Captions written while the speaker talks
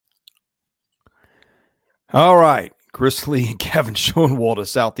All right. Chris Lee and Kevin Schoenwald of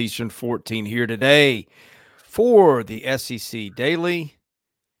Southeastern 14 here today for the SEC Daily.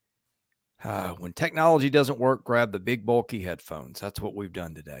 When technology doesn't work, grab the big, bulky headphones. That's what we've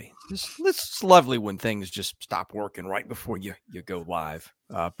done today. It's lovely when things just stop working right before you go live.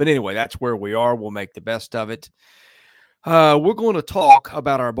 But anyway, that's where we are. We'll make the best of it. We're going to talk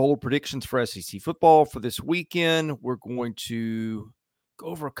about our bold predictions for SEC football for this weekend. We're going to go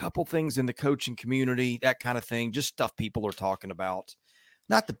over a couple things in the coaching community, that kind of thing, just stuff people are talking about.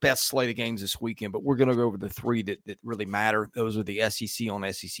 Not the best slate of games this weekend, but we're going to go over the three that really matter. Those are the SEC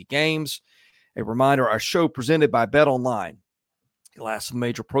on SEC games. A reminder, our show presented by BetOnline. The last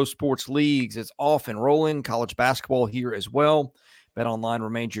major pro sports leagues is off and rolling. College basketball here as well. BetOnline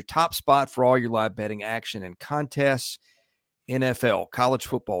remains your top spot for all your live betting action and contests. NFL, college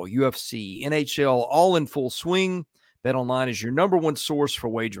football, UFC, NHL, all in full swing. BetOnline is your number one source for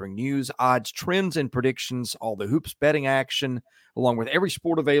wagering news, odds, trends, and predictions, all the hoops betting action, along with every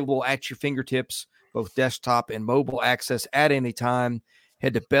sport available at your fingertips, both desktop and mobile access at any time.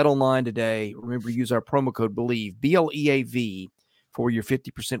 Head to BetOnline today. Remember to use our promo code BELIEVE, BLEAV, for your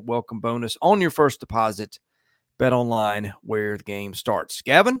 50% welcome bonus on your first deposit. BetOnline, where the game starts.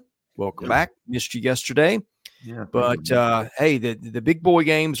 Gavin, welcome back. Missed you yesterday. Yeah, but hey, the big boy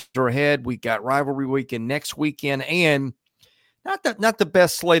games are ahead. We got rivalry weekend next weekend, and not the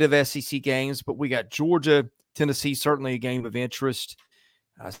best slate of SEC games, but we got Georgia, Tennessee, certainly a game of interest.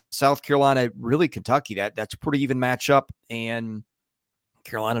 South Carolina, really Kentucky. That's a pretty even matchup, and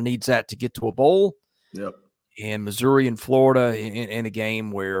Carolina needs that to get to a bowl. Yep. And Missouri and Florida in a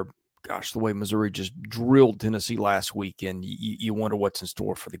game where, gosh, the way Missouri just drilled Tennessee last weekend, you wonder what's in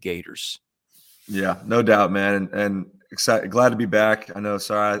store for the Gators. Yeah, no doubt, man. And excited, glad to be back. I know,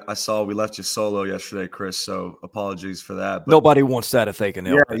 sorry, I saw we left you solo yesterday, Chris, so apologies for that. But nobody wants that if they can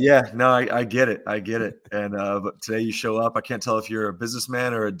help it. Yeah. No, I get it. And but today you show up. I can't tell if you're a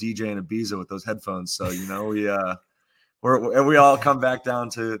businessman or a DJ in Ibiza with those headphones. So, we all come back down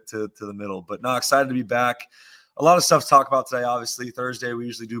to the middle. But no, excited to be back. A lot of stuff to talk about today. Obviously, Thursday we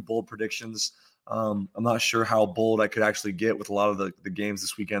usually do bold predictions. I'm not sure how bold I could actually get with a lot of the games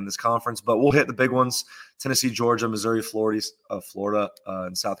this weekend, this conference, but we'll hit the big ones: Tennessee, Georgia, Missouri, Florida,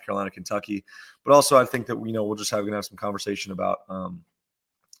 and South Carolina, Kentucky. But also, I think that we'll just gonna have some conversation about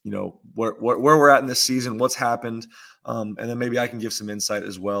where we're at in this season, what's happened, and then maybe I can give some insight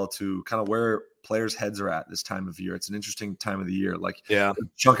as well to kind of where players' heads are at this time of year. It's an interesting time of the year. Like, a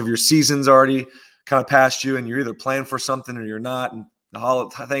chunk of your season's already kind of past you, and you're either playing for something or you're not. And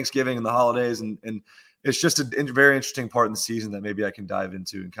Thanksgiving and the holidays, and it's just a very interesting part in the season that maybe I can dive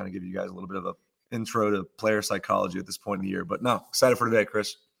into and kind of give you guys a little bit of an intro to player psychology at this point in the year. But no, excited for today,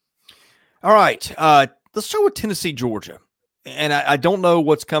 Chris. All right, let's start with Tennessee, Georgia. And I don't know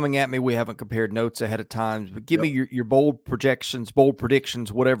what's coming at me. We haven't compared notes ahead of time, but give me your bold projections, bold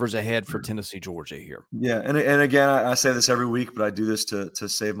predictions, whatever's ahead for Tennessee, Georgia here. Yeah, and again, I say this every week, but I do this to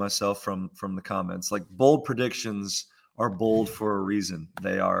save myself from the comments. Like, bold predictions are bold for a reason.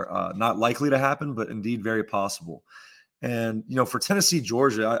 They are not likely to happen, but indeed very possible. And, for Tennessee,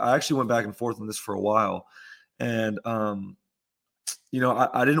 Georgia, I actually went back and forth on this for a while. And, I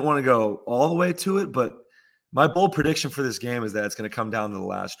didn't want to go all the way to it, but my bold prediction for this game is that it's going to come down to the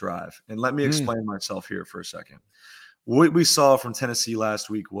last drive. And let me explain myself here for a second. What we saw from Tennessee last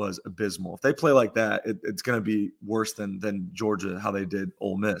week was abysmal. If they play like that, it's going to be worse than Georgia, how they did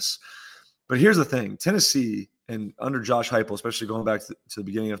Ole Miss. But here's the thing. Tennessee, and under Josh Heupel, especially going back to the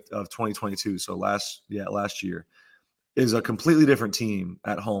beginning of 2022, so last year, is a completely different team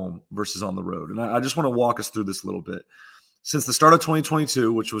at home versus on the road. And I just want to walk us through this a little bit. Since the start of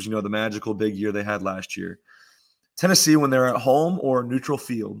 2022, which was, the magical big year they had last year, Tennessee, when they're at home or neutral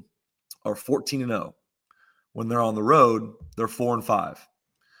field, are 14-0. When they're on the road, they're 4-5.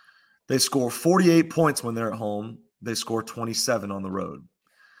 They score 48 points when they're at home. They score 27 on the road.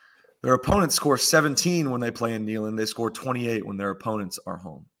 Their opponents score 17 when they play in Neyland. They score 28 when their opponents are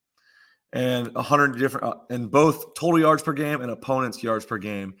home. And 100 different, and both total yards per game and opponents' yards per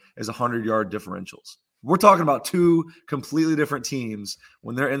game is 100-yard differentials. We're talking about two completely different teams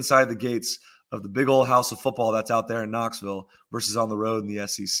when they're inside the gates of the big old house of football that's out there in Knoxville versus on the road in the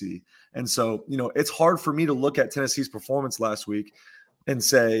SEC. And so, it's hard for me to look at Tennessee's performance last week and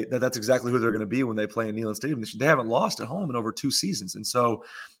say that that's exactly who they're going to be when they play in Neyland Stadium. They haven't lost at home in over 2 seasons. And so,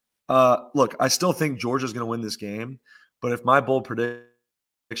 look, I still think Georgia's going to win this game, but if my bold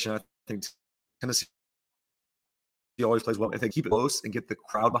prediction, I think Tennessee always plays well. If they keep it close and get the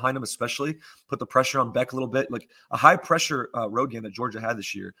crowd behind them, especially put the pressure on Beck a little bit, like a high pressure road game that Georgia had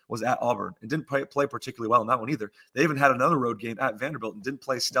this year was at Auburn and didn't play particularly well in that one either. They even had another road game at Vanderbilt and didn't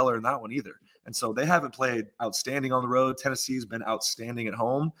play stellar in that one either. And so they haven't played outstanding on the road. Tennessee's been outstanding at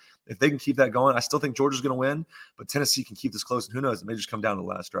home. If they can keep that going, I still think Georgia's going to win, but Tennessee can keep this close. And who knows? It may just come down to the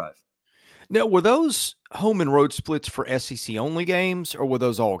last drive. Now, were those home and road splits for SEC only games, or were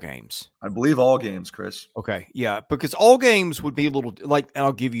those all games? I believe all games, Chris. Okay, yeah, because all games would be a little like, and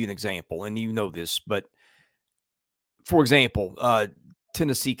I'll give you an example, and you know this, but for example,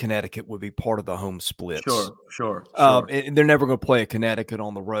 Tennessee, Connecticut would be part of the home splits. Sure. And they're never going to play a Connecticut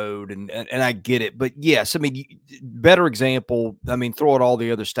on the road, and I get it, but yes, I mean, better example. I mean, throw out all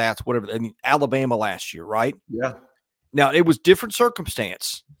the other stats, whatever. I mean, Alabama last year, right? Yeah. Now it was different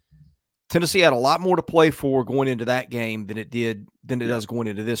circumstance. Tennessee had a lot more to play for going into that game than it does going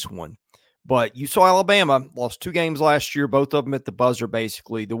into this one. But you saw Alabama lost 2 games last year, both of them at the buzzer,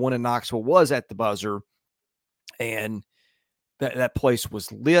 basically. The one in Knoxville was at the buzzer, and that place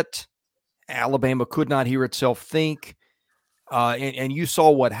was lit. Alabama could not hear itself think. And you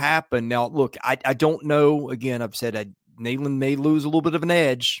saw what happened. Now, look, I don't know. Again, I've said Neyland may lose a little bit of an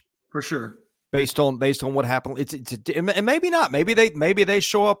edge. For sure. Based on what happened. And maybe not. Maybe they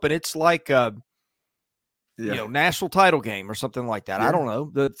show up and it's like national title game or something like that. Yeah. I don't know.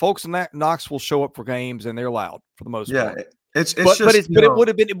 The folks in Knoxville show up for games and they're loud for the most part. It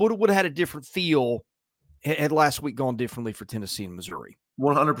would have had a different feel had last week gone differently for Tennessee and Missouri.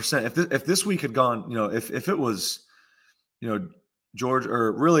 100%. If this week had gone, if it was, Georgia,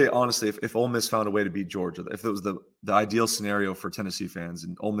 or really honestly, if Ole Miss found a way to beat Georgia, if it was the ideal scenario for Tennessee fans,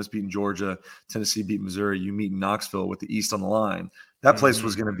 and Ole Miss beating Georgia, Tennessee beat Missouri, you meet Knoxville with the East on the line, that place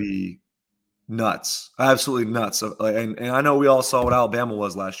was going to be nuts, absolutely nuts. And I know we all saw what Alabama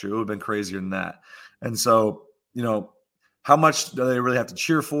was last year. It would have been crazier than that. And so, how much do they really have to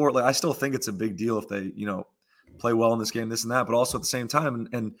cheer for? Like, I still think it's a big deal if they, play well in this game, this and that, but also at the same time,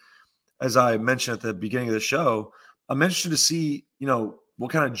 and as I mentioned at the beginning of the show, I'm interested to see,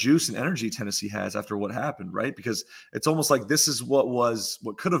 what kind of juice and energy Tennessee has after what happened, right? Because it's almost like this is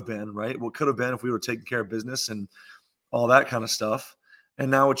what could have been, right? What could have been if we were taking care of business and all that kind of stuff. And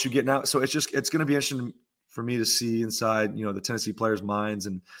now what you get now. So it's going to be interesting for me to see inside, the Tennessee players' minds,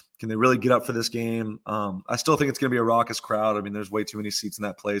 and can they really get up for this game? I still think it's going to be a raucous crowd. I mean, there's way too many seats in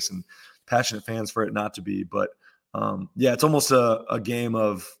that place and passionate fans for it not to be, but it's almost a game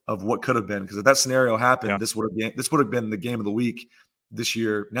of what could have been, because if that scenario happened, this would have been the game of the week this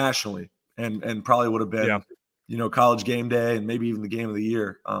year nationally, and probably would have been college game day and maybe even the game of the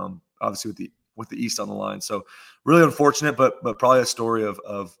year. Obviously with the East on the line, so really unfortunate, but probably a story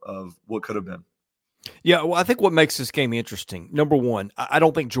of what could have been. Yeah, well, I think what makes this game interesting, number one, I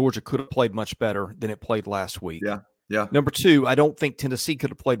don't think Georgia could have played much better than it played last week. Yeah. Number two, I don't think Tennessee could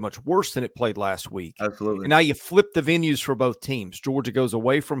have played much worse than it played last week. Absolutely. And now you flip the venues for both teams. Georgia goes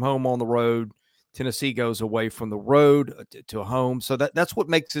away from home on the road. Tennessee goes away from the road to home. So that's what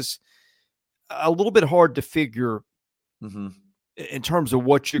makes this a little bit hard to figure in terms of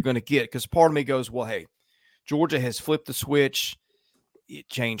what you're going to get. Because part of me goes, well, hey, Georgia has flipped the switch. It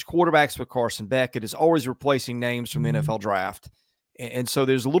changed quarterbacks with Carson Beck. It is always replacing names from the NFL draft. And so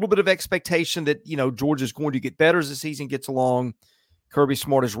there's a little bit of expectation that, Georgia's going to get better as the season gets along. Kirby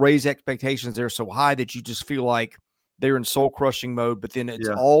Smart has raised expectations there so high that you just feel like they're in soul-crushing mode. But then it's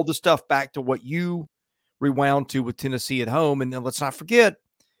all the stuff back to what you rewound to with Tennessee at home. And then let's not forget,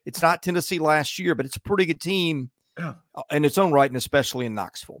 it's not Tennessee last year, but it's a pretty good team in its own right, and especially in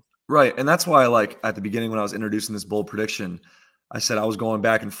Knoxville. Right, and that's why, like, at the beginning when I was introducing this bold prediction, I said I was going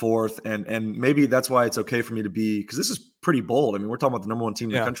back and forth, and maybe that's why it's okay for me to be, because this is pretty bold. I mean, we're talking about the number one team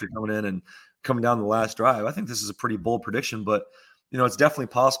in the country coming in and coming down the last drive. I think this is a pretty bold prediction, but it's definitely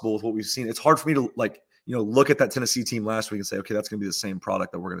possible with what we've seen. It's hard for me to look at that Tennessee team last week and say, okay, that's going to be the same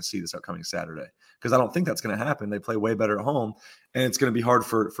product that we're going to see this upcoming Saturday, because I don't think that's going to happen. They play way better at home, and it's going to be hard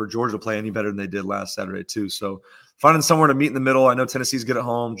for Georgia to play any better than they did last Saturday too. So finding somewhere to meet in the middle. I know Tennessee's good at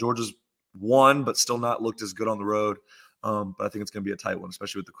home. Georgia's won, but still not looked as good on the road. But I think it's going to be a tight one,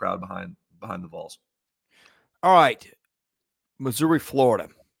 especially with the crowd behind the Vols. All right. Missouri, Florida.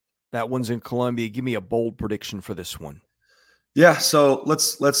 That one's in Columbia. Give me a bold prediction for this one. Yeah, so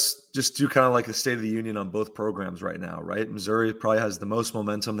let's just do kind of like a State of the Union on both programs right now, right? Missouri probably has the most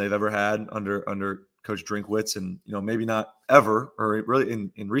momentum they've ever had under Coach Drinkwitz, and maybe not ever, or really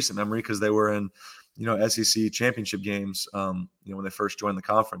in recent memory, because they were in SEC championship games when they first joined the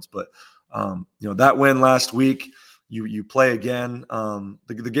conference. But that win last week, you play again.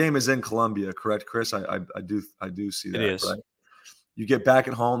 The game is in Columbia, correct, Chris? I do see that. It is. Right? You get back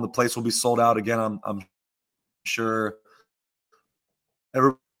at home, the place will be sold out again. I'm sure.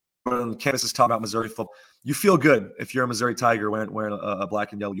 Everyone on campus is talking about Missouri football. You feel good if you're a Missouri Tiger wearing a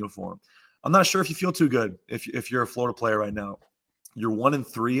black and yellow uniform. I'm not sure if you feel too good if you're a Florida player right now. you're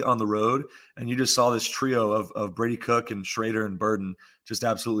 1-3 on the road, and you just saw this trio of Brady Cook and Schrader and Burden just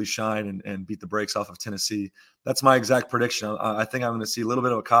absolutely shine and beat the brakes off of Tennessee. That's my exact prediction. I think I'm going to see a little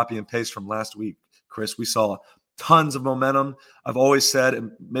bit of a copy and paste from last week, Chris. We saw tons of momentum. I've always said,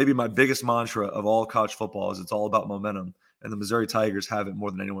 and maybe my biggest mantra of all college football is it's all about momentum, and the Missouri Tigers have it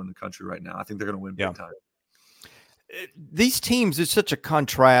more than anyone in the country right now. I think they're going to win big time. These teams, it's such a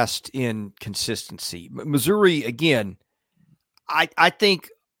contrast in consistency. Missouri, again, I think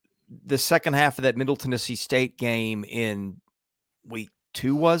the second half of that Middle Tennessee State game in week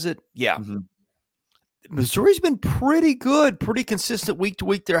 2, was it? Yeah. Mm-hmm. Missouri's been pretty good, pretty consistent week to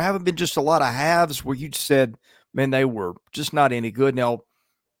week. There haven't been just a lot of halves where you said, man, they were just not any good. Now,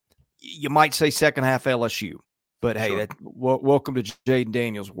 you might say second half LSU, but hey, Sure. Welcome to Jaden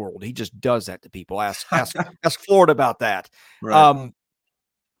Daniels' world. He just does that to people. Ask Florida about that. Right.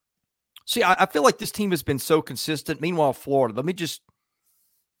 See, I feel like this team has been so consistent. Meanwhile, Florida, let me just,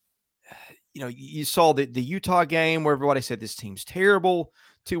 you saw the Utah game where everybody said this team's terrible.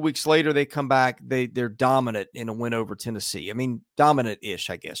 2 weeks later, they come back. They're dominant in a win over Tennessee. I mean, dominant-ish,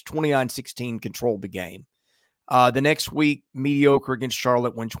 I guess. 29-16 controlled the game. The next week, mediocre against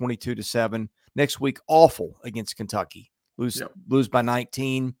Charlotte, win 22-7. Next week, awful against Kentucky. Lose by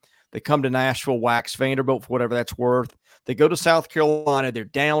 19. They come to Nashville, wax Vanderbilt for whatever that's worth. They go to South Carolina. They're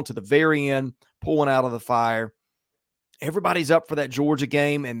down to the very end, pulling out of the fire. Everybody's up for that Georgia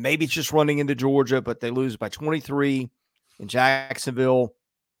game, and maybe it's just running into Georgia, but they lose by 23 in Jacksonville.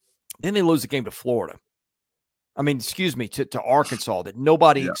 Then they lose the game to Florida. I mean, to Arkansas that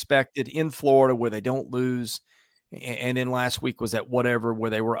nobody expected in Florida where they don't lose. And then last week was that whatever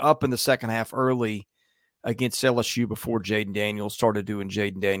where they were up in the second half early against LSU before Jaden Daniels started doing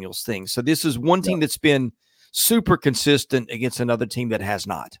Jaden Daniels things. So this is one team that's been super consistent against another team that has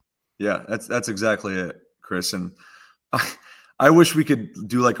not. Yeah, that's exactly it, Chris. And I wish we could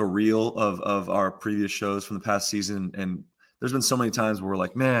do like a reel of our previous shows from the past season. And there's been so many times where we're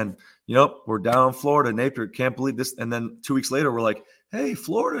like, man, we're down in Florida, Napier, can't believe this. And then 2 weeks later, we're like, hey,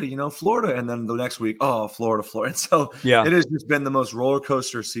 Florida, Florida. And then the next week, oh, Florida. And so it has just been the most roller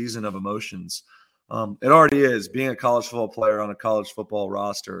coaster season of emotions. It already is. Being a college football player on a college football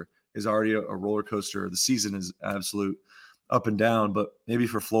roster is already a roller coaster. The season is absolute up and down, but maybe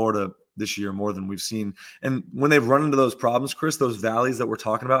for Florida this year more than we've seen. And when they've run into those problems, Chris, those valleys that we're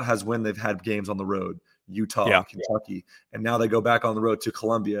talking about has when they've had games on the road, Utah, Kentucky, and now they go back on the road to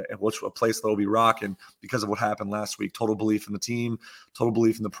Columbia, and which a place they'll be rocking because of what happened last week. Total belief in the team, total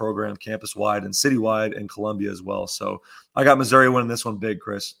belief in the program, campus-wide and citywide, and Columbia as well. So I got Missouri winning this one big,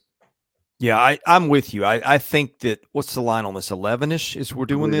 Chris. Yeah, I'm with you. I think that what's the line on this? 11-ish is we're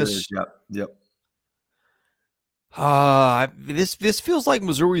doing this. Yep. This feels like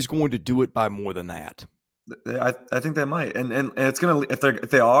Missouri's going to do it by more than that. I think they might, and it's gonna if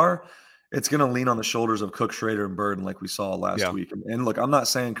they are, it's gonna lean on the shoulders of Cook, Schrader, and Burden like we saw last week. And look, I'm not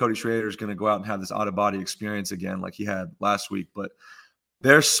saying Cody Schrader is gonna go out and have this out of body experience again like he had last week, but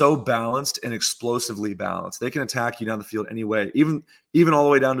they're so balanced and explosively balanced. They can attack you down the field anyway, even all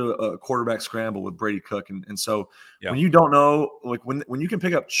the way down to a quarterback scramble with Brady Cook. And so when you don't know, like when you can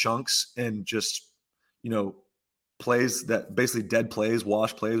pick up chunks and just, plays that basically dead plays,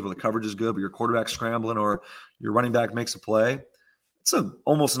 wash plays where the coverage is good, but your quarterback's scrambling or your running back makes a play, it's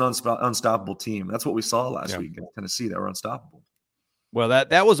almost an unstoppable team. That's what we saw last week in Tennessee. They were unstoppable. Well,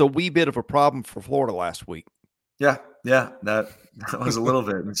 that was a wee bit of a problem for Florida last week. Yeah, that was a little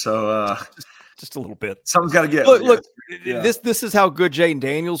bit, and so just a little bit. Something's got to get. Look, this is how good Jaden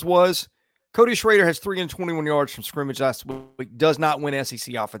Daniels was. Cody Schrader has 321 yards from scrimmage last week. Does not win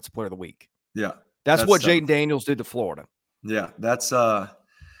SEC Offensive Player of the Week. Yeah, that's what Jaden Daniels did to Florida. Yeah, that's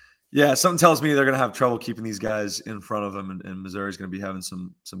something tells me they're going to have trouble keeping these guys in front of them, and Missouri's going to be having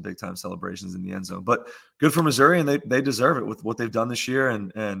some big time celebrations in the end zone. But good for Missouri, and they deserve it with what they've done this year,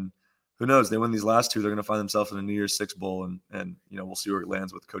 and. Who knows? They win these last two, they're going to find themselves in a New Year's Six bowl, and we'll see where it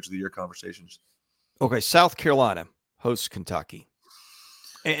lands with Coach of the Year conversations. Okay, South Carolina hosts Kentucky,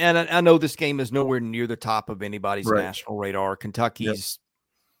 and I know this game is nowhere near the top of anybody's national radar. Kentucky's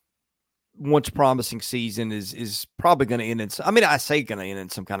once promising season is probably going to end in. I mean, I say going to end in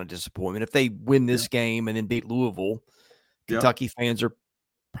some kind of disappointment. If they win this game and then beat Louisville, Kentucky fans are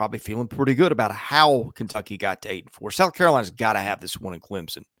probably feeling pretty good about how Kentucky got to 8-4. South Carolina's got to have this one in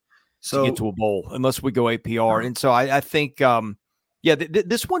Clemson. To get to a bowl, unless we go APR. And so I think,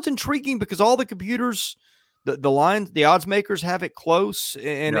 this one's intriguing because all the computers, the lines, the odds makers have it close,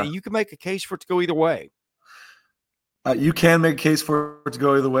 and you can make a case for it to go either way. You can make a case for it to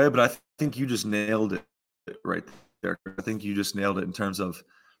go either way, but I think you just nailed it right there. I think you just nailed it in terms of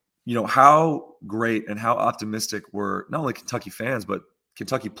how great and how optimistic were not only Kentucky fans, but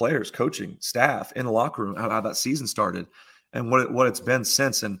Kentucky players, coaching, staff in the locker room, how that season started and what it's been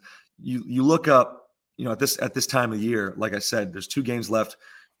since. And you look up, at this time of the year, like I said, there's 2 games left.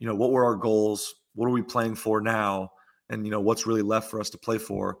 What were our goals? What are we playing for now? And, what's really left for us to play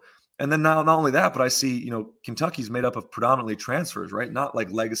for? And then not only that, but I see, Kentucky's made up of predominantly transfers, right? Not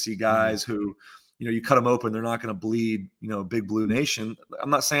like legacy guys who, you cut them open, they're not going to bleed, Big Blue Nation. I'm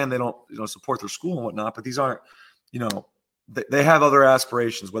not saying they don't, support their school and whatnot, but these aren't, they have other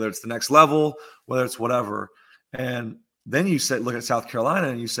aspirations, whether it's the next level, whether it's whatever. And then you look at South Carolina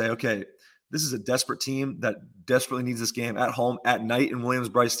and you say, okay, this is a desperate team that desperately needs this game at home at night in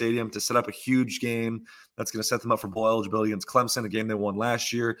Williams-Brice Stadium to set up a huge game that's going to set them up for bowl eligibility against Clemson, a game they won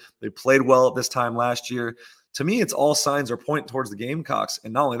last year. They played well at this time last year. To me, it's all signs are pointing towards the Gamecocks.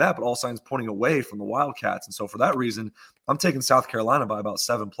 And not only that, but all signs pointing away from the Wildcats. And so for that reason, I'm taking South Carolina by about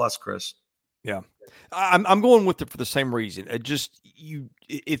 7+, Chris. Yeah. I'm going with it for the same reason.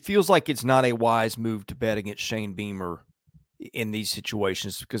 It feels like it's not a wise move to bet against Shane Beamer in these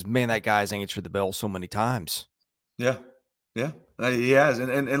situations because, man, that guy's answered the bell so many times. Yeah. Yeah. He has.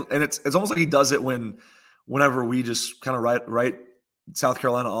 And it's almost like he does it whenever we just kind of write South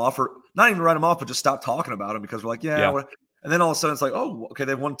Carolina off, or not even write them off, but just stop talking about them because we're like, yeah. And then all of a sudden it's like, oh, okay,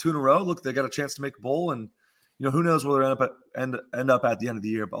 they've won 2 in a row. Look, they got a chance to make a bowl. And, who knows where they're end up at the end of the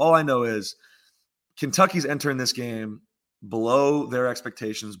year. But all I know is Kentucky's entering this game below their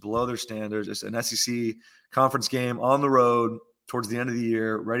expectations, below their standards. It's an SEC conference game on the road towards the end of the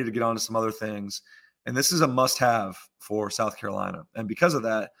year, ready to get on to some other things. And this is a must-have for South Carolina. And because of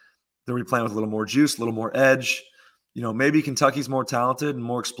that, they'll be playing with a little more juice, a little more edge. Maybe Kentucky's more talented and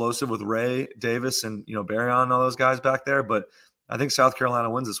more explosive with Ray Davis and, Barrion and all those guys back there. But I think South Carolina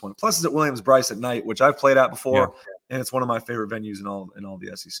wins this one. Plus, it's at Williams-Brice at night, which I've played at before, and it's one of my favorite venues in all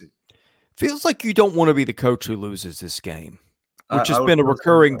the SEC. Feels like you don't want to be the coach who loses this game, which has been a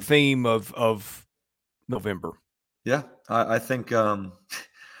recurring theme of November. Yeah, I think.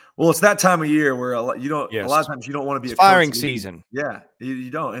 Well, it's that time of year where a lot of times you don't want to be a firing coach season. Yeah, you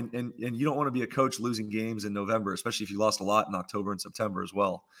don't, and you don't want to be a coach losing games in November, especially if you lost a lot in October and September as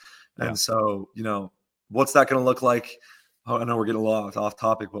well. Yeah. And so, what's that going to look like? Oh, I know we're getting a lot off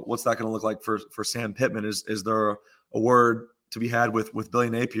topic, but what's that going to look like for Sam Pittman? Is there a word to be had with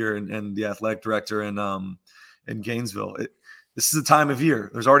Billy Napier and the athletic director in Gainesville? This is a time of year.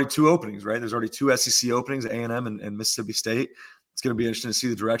 There's already 2 openings, right? There's already 2 SEC openings, A&M and Mississippi State. It's going to be interesting to see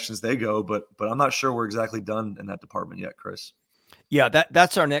the directions they go, but I'm not sure we're exactly done in that department yet, Chris. Yeah,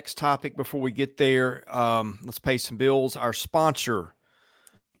 that's our next topic. Before we get there, let's pay some bills. Our sponsor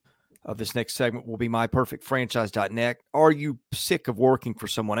of this next segment will be MyPerfectFranchise.net. Are you sick of working for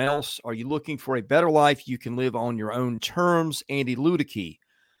someone else? Are you looking for a better life you can live on your own terms? Andy Ludicky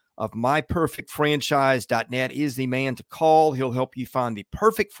of MyPerfectFranchise.net is the man to call. He'll help you find the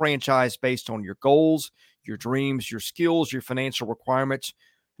perfect franchise based on your goals, your dreams, your skills, your financial requirements.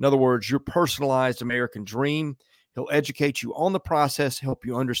 In other words, your personalized American dream. He'll educate you on the process, help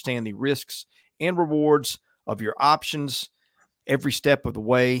you understand the risks and rewards of your options every step of the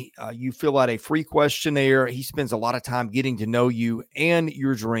way. You fill out a free questionnaire. He spends a lot of time getting to know you and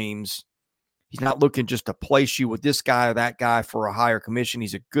your dreams. He's not looking just to place you with this guy or that guy for a higher commission.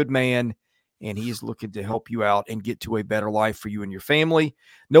 He's a good man, and he is looking to help you out and get to a better life for you and your family.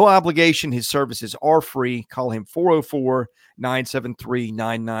 No obligation. His services are free. Call him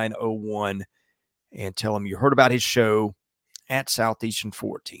 404-973-9901 and tell him you heard about his show at Southeastern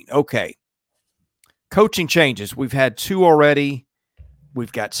 14. Okay. Coaching changes. We've had 2 already.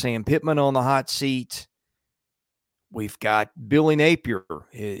 We've got Sam Pittman on the hot seat. We've got Billy Napier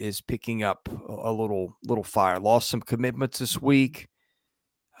is picking up a little fire. Lost some commitments this week.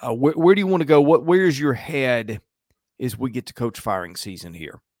 Where do you want to go? Where's your head as we get to coach firing season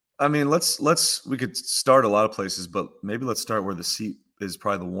here? I mean, we could start a lot of places, but maybe let's start where the seat is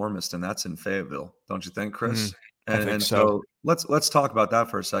probably the warmest, and that's in Fayetteville. Don't you think, Chris? I think so. Let's talk about that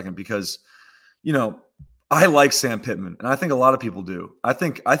for a second because, I like Sam Pittman, and I think a lot of people do. I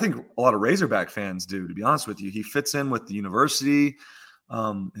think a lot of Razorback fans do, to be honest with you. He fits in with the university.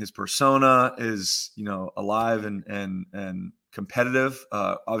 His persona is, alive and competitive.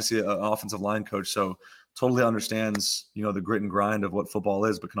 Obviously, an offensive line coach, so totally understands, the grit and grind of what football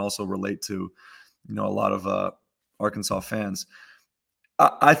is, but can also relate to, a lot of Arkansas fans.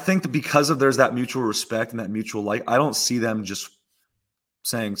 I think that because there's that mutual respect and that mutual like, I don't see them just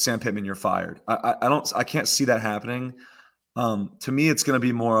saying, Sam Pittman, you're fired. I can't see that happening. To me, it's going to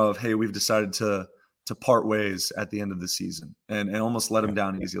be more of, hey, we've decided to part ways at the end of the season and almost let him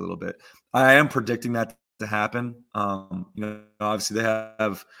down easy a little bit. I am predicting that to happen. Obviously they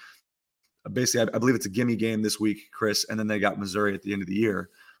have, basically, I believe it's a gimme game this week, Chris, and then they got Missouri at the end of the year.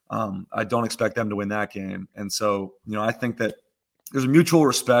 I don't expect them to win that game. And so, I think that there's a mutual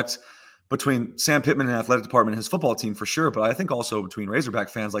respect between Sam Pittman and the athletic department and his football team for sure. But I think also between Razorback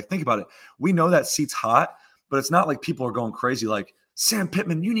fans, like, think about it. We know that seat's hot, but it's not like people are going crazy like, Sam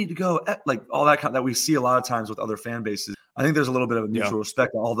Pittman, you need to go, like all that that we see a lot of times with other fan bases. I think there's a little bit of a mutual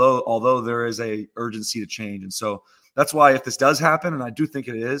respect, although there is a urgency to change. And so that's why if this does happen, and I do think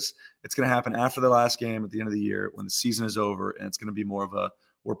it is, it's going to happen after the last game at the end of the year when the season is over, and it's going to be more of a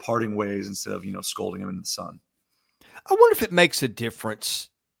we're parting ways instead of, scolding him in the sun. I wonder if it makes a difference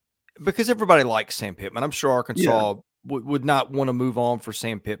because everybody likes Sam Pittman. I'm sure Arkansas would not want to move on for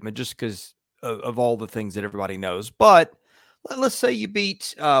Sam Pittman just because of all the things that everybody knows. But let's say you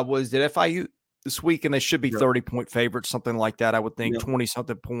beat, was it FIU this week, and they should be 30-point favorites, something like that. I would think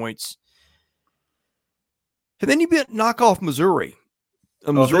 20-something points. And then you knock off Missouri.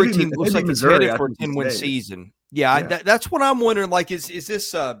 A Missouri team looks like it's headed for a 10-win season. Yeah. That's what I'm wondering. Like, is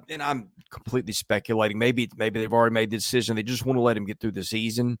this? And I'm completely speculating. Maybe they've already made the decision. They just want to let him get through the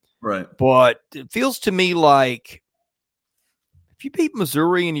season, right? But it feels to me like if you beat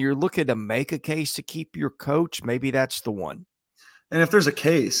Missouri and you're looking to make a case to keep your coach, maybe that's the one. And if there's a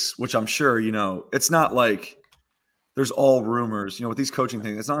case, which I'm sure, it's not like there's all rumors. With these coaching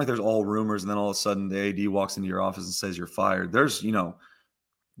things, it's not like there's all rumors and then all of a sudden the AD walks into your office and says you're fired. There's,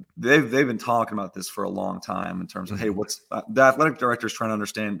 they've been talking about this for a long time in terms of, hey, what's the athletic director is trying to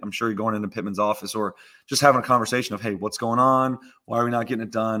understand. I'm sure you're going into Pittman's office or just having a conversation of, hey, what's going on? Why are we not getting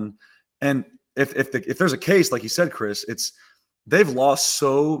it done? And if there's a case, like you said, Chris, they've lost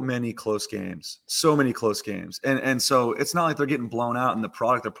so many close games. And so it's not like they're getting blown out and the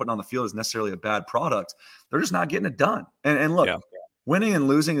product they're putting on the field is necessarily a bad product. They're just not getting it done. And look, winning and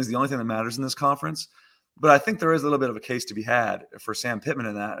losing is the only thing that matters in this conference. But I think there is a little bit of a case to be had for Sam Pittman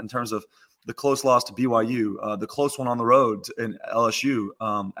in that, in terms of the close loss to BYU, the close one on the road in LSU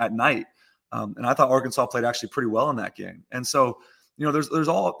at night. And I thought Arkansas played actually pretty well in that game. And so, there's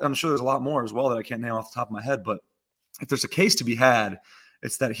I'm sure there's a lot more as well that I can't name off the top of my head. But if there's a case to be had,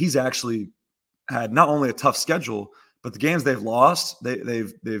 it's that he's actually had not only a tough schedule, but the games they've lost,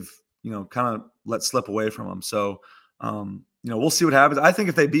 they've kind of let slip away from him. So, we'll see what happens. I think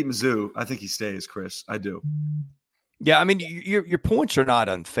if they beat Mizzou, I think he stays, Chris. I do. Yeah, I mean, your points are not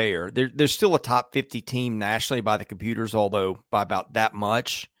unfair. There's still a top 50 team nationally by the computers, although by about that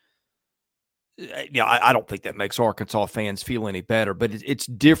much. I don't think that makes Arkansas fans feel any better, but it's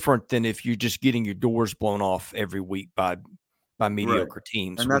different than if you're just getting your doors blown off every week by mediocre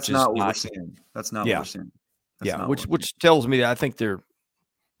teams. And that's not what we're seeing. That's not what we're seeing. Which tells me that I think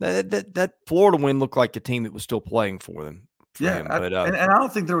that Florida win looked like a team that was still playing for them. And I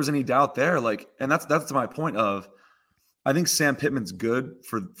don't think there was any doubt there. And that's my point of, I think Sam Pittman's good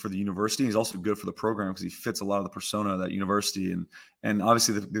for the university. He's also good for the program because he fits a lot of the persona of that university. And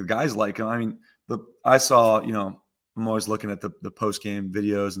obviously the guys like him. I mean, I saw, I'm always looking at the post-game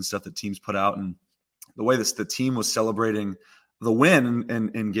videos and stuff that teams put out, and the way the team was celebrating the win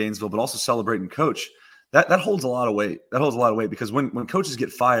in Gainesville, but also celebrating coach. That holds a lot of weight. That holds a lot of weight because when coaches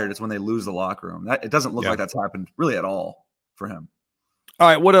get fired, it's when they lose the locker room. It doesn't look like that's happened really at all for him. All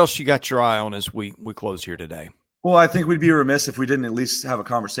right, what else you got your eye on as we close here today? Well, I think we'd be remiss if we didn't at least have a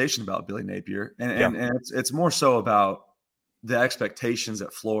conversation about Billy Napier. And it's more so about the expectations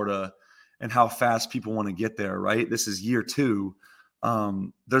at Florida and how fast people want to get there, right? This is year 2.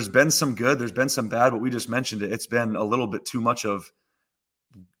 There's been some good, there's been some bad, but we just mentioned it. It's been a little bit too much of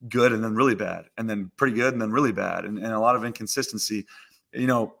good and then really bad, and then pretty good and then really bad, and a lot of inconsistency.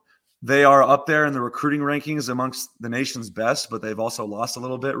 They are up there in the recruiting rankings amongst the nation's best, but they've also lost a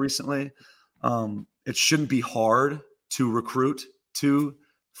little bit recently. It shouldn't be hard to recruit to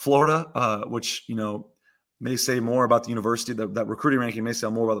Florida, which, may say more about the university. That recruiting ranking may say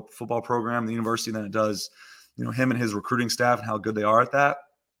more about the football program, the university, than it does, him and his recruiting staff and how good they are at that.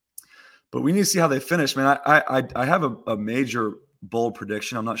 But we need to see how they finish, man. I have a major bold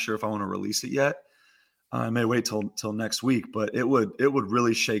prediction. I'm not sure if I want to release it yet. I may wait till next week, but it would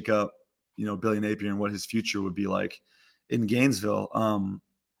really shake up, Billy Napier and what his future would be like in Gainesville.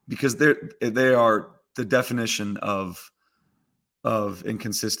 Because they are the definition of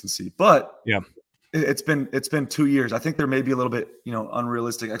inconsistency. But it's been 2 years. I think there may be a little bit,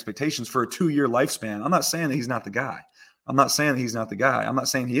 unrealistic expectations for a 2-year lifespan. I'm not saying that he's not the guy. I'm not saying he is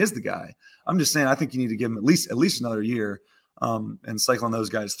the guy. I'm just saying I think you need to give him at least another year and cycling those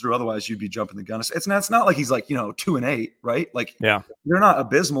guys through. Otherwise, you'd be jumping the gun. It's not like he's 2-8, right? They're not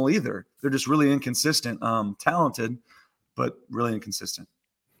abysmal either. They're just really inconsistent, talented, but really inconsistent.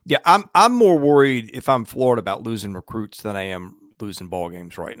 Yeah, I'm more worried if I'm Florida about losing recruits than I am losing ball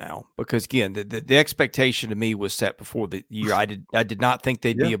games right now because again, the expectation to me was set before the year. I did not think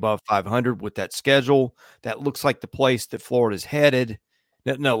they'd be above 500 with that schedule. That looks like the place that Florida's headed.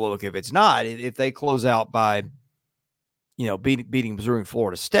 No, look, if it's not, if they close out by, beating Missouri and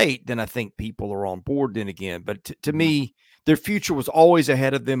Florida State, then I think people are on board then again. But to me, their future was always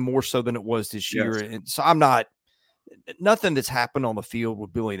ahead of them more so than it was this year. And so nothing that's happened on the field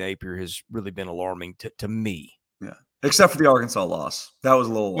with Billy Napier has really been alarming to me. Yeah. Except for the Arkansas loss. That was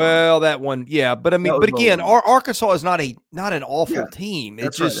a little alarming. Well, that one, yeah. But I mean, but again, Arkansas is not an awful team.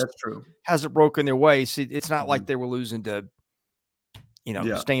 It just that's true. Hasn't broken their way. See, it's not like they were losing to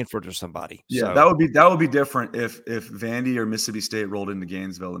Stanford or somebody. Yeah, so. that would be different if Vandy or Mississippi State rolled into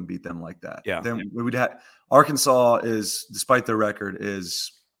Gainesville and beat them like that. Yeah. Then we would have Arkansas is, despite their record,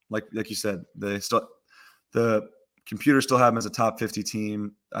 is like you said, the computers still have them as a top 50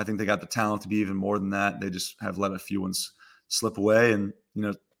 team. I think they got the talent to be even more than that. They just have let a few ones slip away. And,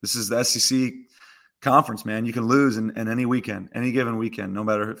 this is the SEC conference, man. You can lose in any weekend, any given weekend, no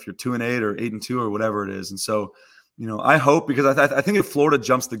matter if you're 2-8 or 8-2 or whatever it is. And so, I hope, because I think if Florida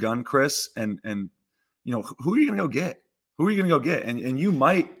jumps the gun, Chris, and who are you going to go get? Who are you going to go get? And you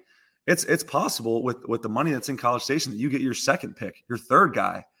might, it's possible with the money that's in College Station that you get your second pick, your third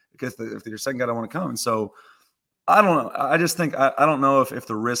guy, because if your second guy don't want to come. And so I don't know. I just think I don't know if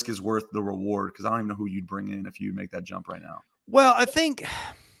the risk is worth the reward, because I don't even know who you'd bring in if you make that jump right now. Well, I think,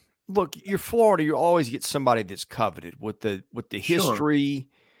 look, you're Florida. You always get somebody that's coveted with the history,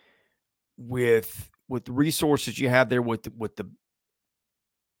 with the resources you have there, with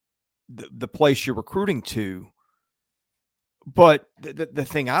the place you're recruiting to. But the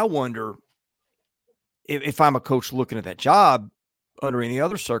thing I wonder, if I'm a coach looking at that job under any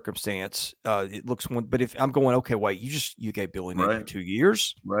other circumstance, it looks one. But if I'm going, okay, wait, you gave Billy Napier 2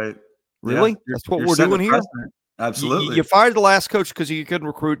 years, right? Really? Yeah. That's what we're doing here. Precedent. Absolutely. You fired the last coach because you couldn't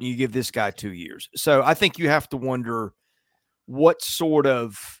recruit, and you give this guy 2 years. So I think you have to wonder what sort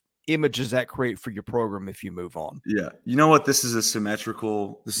of image does that create for your program if you move on. Yeah. You know what? This is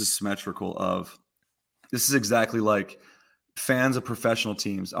symmetrical of, this is exactly like fans of professional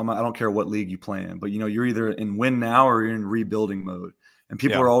teams. I don't care what league you play in, but you're either in win now or you're in rebuilding mode. And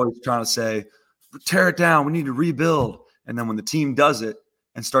people are always trying to say, tear it down, we need to rebuild. And then when the team does it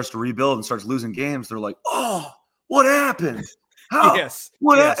and starts to rebuild and starts losing games, they're like, oh, what happened? How? Yes.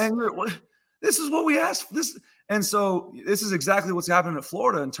 What? Yes. And this is what we asked for. This. And so this is exactly what's happening at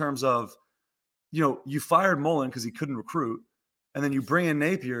Florida in terms of, you fired Mullen because he couldn't recruit, and then you bring in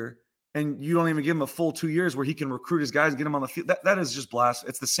Napier and you don't even give him a full 2 years where he can recruit his guys and get them on the field. That is just blasphemy.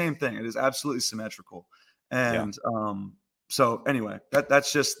 It's the same thing. It is absolutely symmetrical. And so anyway,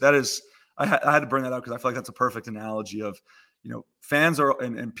 that is I had to bring that up because I feel like that's a perfect analogy of, fans are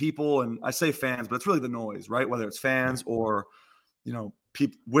and people, and I say fans, but it's really the noise, right? Whether it's fans or,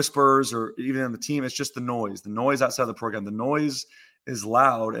 whispers or even in the team, it's just the noise outside the program. The noise is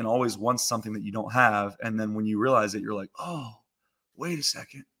loud and always wants something that you don't have. And then when you realize it, you're like, oh, wait a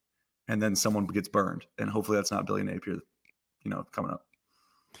second. And then someone gets burned. And hopefully that's not Billy Napier, coming up.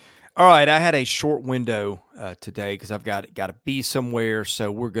 All right. I had a short window today because I've got to be somewhere. So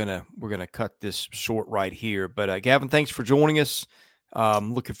we're gonna cut this short right here. But Gavin, thanks for joining us.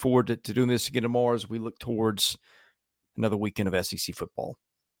 Looking forward to doing this again tomorrow as we look towards another weekend of SEC football.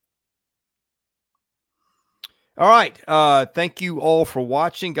 All right. Thank you all for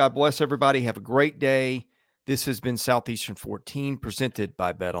watching. God bless everybody. Have a great day. This has been Southeastern 14 presented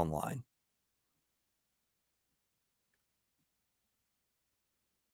by BetOnline.